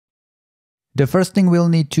The first thing we'll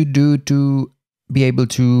need to do to be able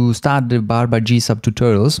to start the Barba GSAP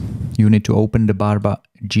tutorials, you need to open the Barba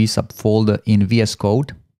GSAP folder in VS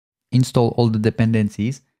Code, install all the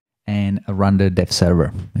dependencies, and run the dev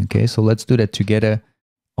server. Okay, so let's do that together.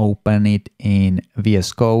 Open it in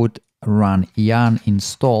VS Code, run yarn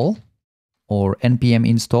install or npm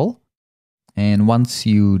install. And once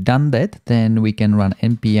you've done that, then we can run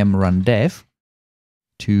npm run dev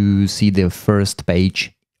to see the first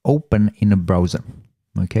page open in a browser.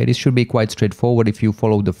 Okay, this should be quite straightforward if you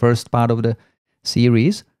follow the first part of the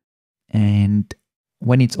series. And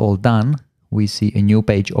when it's all done, we see a new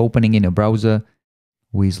page opening in a browser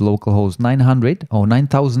with localhost 900 or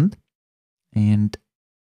 9000 and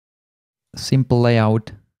simple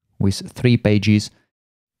layout with 3 pages,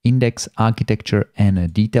 index, architecture, and a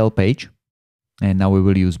detail page. And now we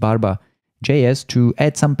will use Barba.js to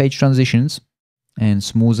add some page transitions and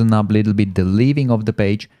smoothen up a little bit the leaving of the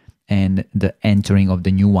page and the entering of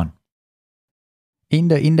the new one. In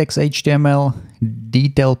the index HTML,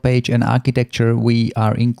 detail page, and architecture, we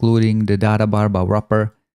are including the data Barba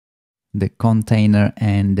wrapper, the container,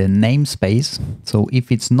 and the namespace. So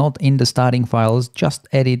if it's not in the starting files, just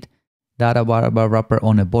edit data Barba wrapper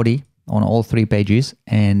on a body on all 3 pages,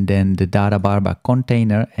 and then the data Barba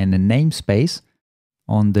container and the namespace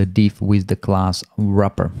on the div with the class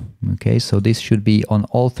wrapper. Okay, so this should be on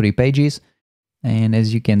all 3 pages. And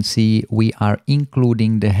as you can see, we are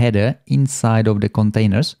including the header inside of the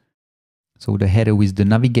containers. So the header with the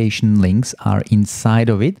navigation links are inside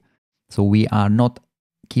of it. So we are not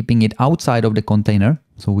keeping it outside of the container.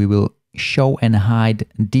 So we will show and hide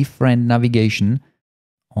different navigation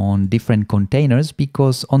on different containers,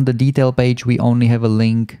 because on the detail page, we only have a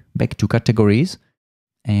link back to categories.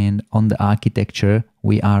 And on the architecture,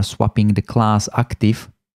 we are swapping the class active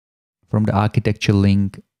from the architecture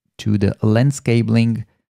link to the landscape link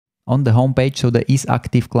on the home page. So the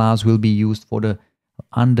isActive class will be used for the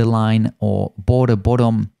underline or border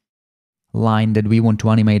bottom line that we want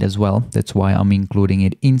to animate as well. That's why I'm including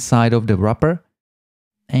it inside of the wrapper.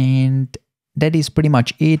 And that is pretty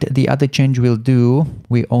much it. The other change we'll do,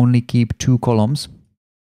 we only keep 2 columns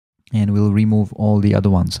and we'll remove all the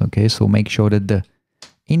other ones. Okay, so make sure that the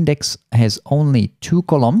index has only 2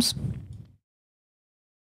 columns.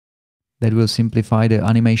 That will simplify the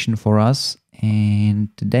animation for us, and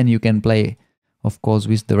then you can play, of course,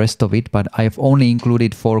 with the rest of it, but I've only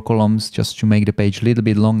included 4 columns just to make the page a little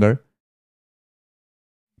bit longer.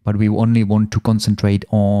 But we only want to concentrate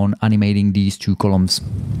on animating these 2 columns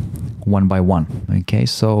one by one. Okay,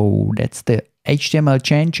 so that's the HTML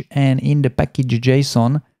change, and in the package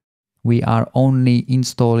JSON, we are only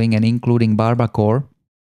installing and including Barba core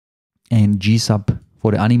and GSAP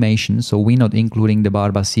for the animation. So we're not including the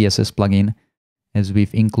Barba CSS plugin as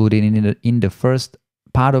we've included in the first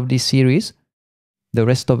part of this series. The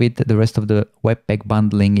rest of it, the rest of the Webpack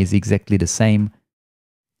bundling is exactly the same.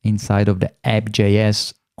 Inside of the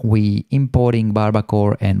app.js, we importing Barba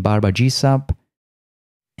core and Barba GSAP.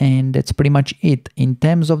 And that's pretty much it. In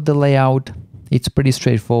terms of the layout, it's pretty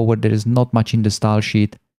straightforward. There is not much in the style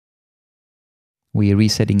sheet. We're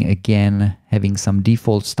resetting again, having some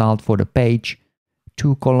default style for the page.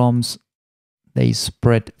 2 columns, they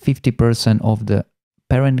spread 50% of the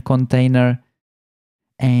parent container,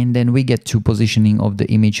 and then we get to positioning of the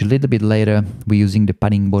image a little bit later. We're using the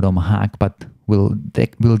padding bottom hack, but we'll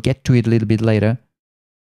get to it a little bit later.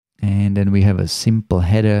 And then we have a simple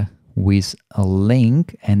header with a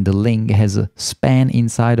link, and the link has a span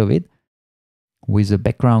inside of it with a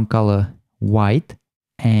background color white,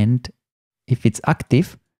 and if it's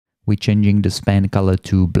active, we're changing the span color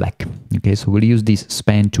to black. Okay, so we'll use this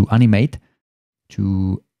span to animate,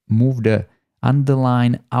 to move the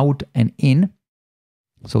underline out and in.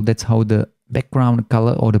 So that's how the background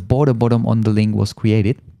color or the border bottom on the link was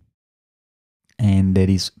created. And that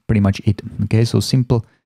is pretty much it. Okay, so simple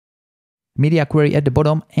media query at the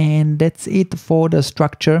bottom, and that's it for the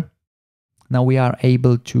structure. Now we are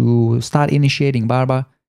able to start initiating Barba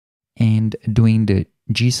and doing the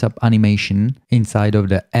GSAP animation inside of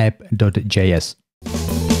the app.js.